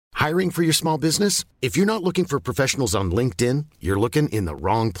Hiring for your small business? If you're not looking for professionals on LinkedIn, you're looking in the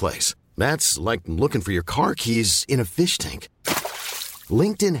wrong place. That's like looking for your car keys in a fish tank.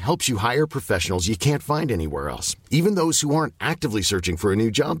 LinkedIn helps you hire professionals you can't find anywhere else, even those who aren't actively searching for a new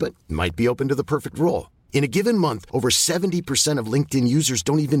job but might be open to the perfect role. In a given month, over 70% of LinkedIn users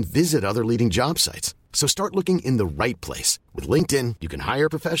don't even visit other leading job sites. So start looking in the right place. With LinkedIn, you can hire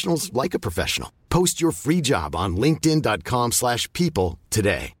professionals like a professional. Post your free job on linkedin.com/people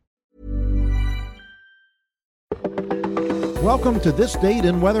today. Welcome to This Date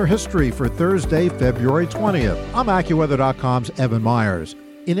in Weather History for Thursday, February 20th. I'm AccuWeather.com's Evan Myers.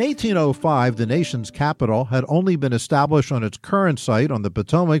 In 1805, the nation's capital had only been established on its current site on the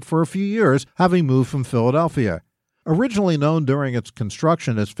Potomac for a few years, having moved from Philadelphia. Originally known during its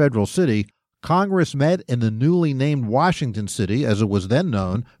construction as Federal City, Congress met in the newly named Washington City, as it was then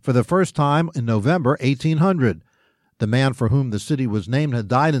known, for the first time in November 1800. The man for whom the city was named had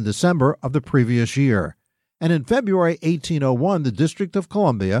died in December of the previous year. And in February 1801, the District of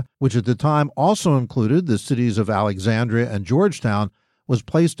Columbia, which at the time also included the cities of Alexandria and Georgetown, was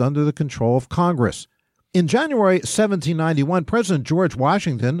placed under the control of Congress. In January 1791, President George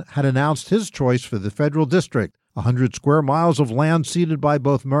Washington had announced his choice for the federal district, 100 square miles of land ceded by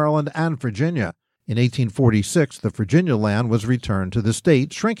both Maryland and Virginia. In 1846, the Virginia land was returned to the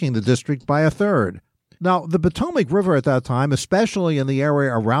state, shrinking the district by a third. Now, the Potomac River at that time, especially in the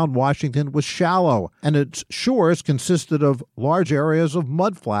area around Washington, was shallow, and its shores consisted of large areas of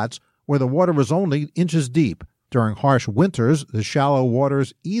mudflats where the water was only inches deep. During harsh winters, the shallow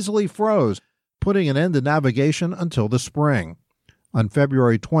waters easily froze, putting an end to navigation until the spring. On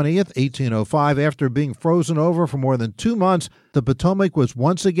February 20th, 1805, after being frozen over for more than 2 months, the Potomac was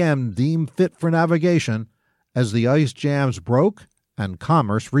once again deemed fit for navigation as the ice jams broke and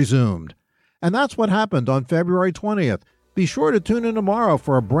commerce resumed. And that's what happened on February 20th. Be sure to tune in tomorrow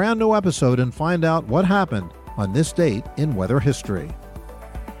for a brand new episode and find out what happened on this date in weather history.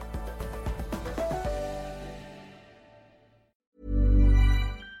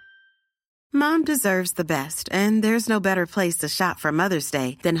 Mom deserves the best, and there's no better place to shop for Mother's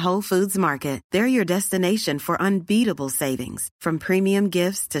Day than Whole Foods Market. They're your destination for unbeatable savings, from premium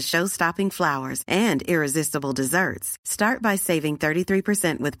gifts to show-stopping flowers and irresistible desserts. Start by saving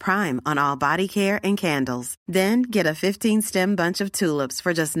 33% with Prime on all body care and candles. Then get a 15-stem bunch of tulips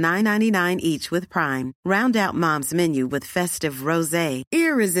for just $9.99 each with Prime. Round out Mom's menu with festive rosé,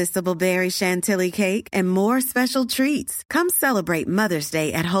 irresistible berry chantilly cake, and more special treats. Come celebrate Mother's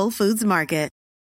Day at Whole Foods Market.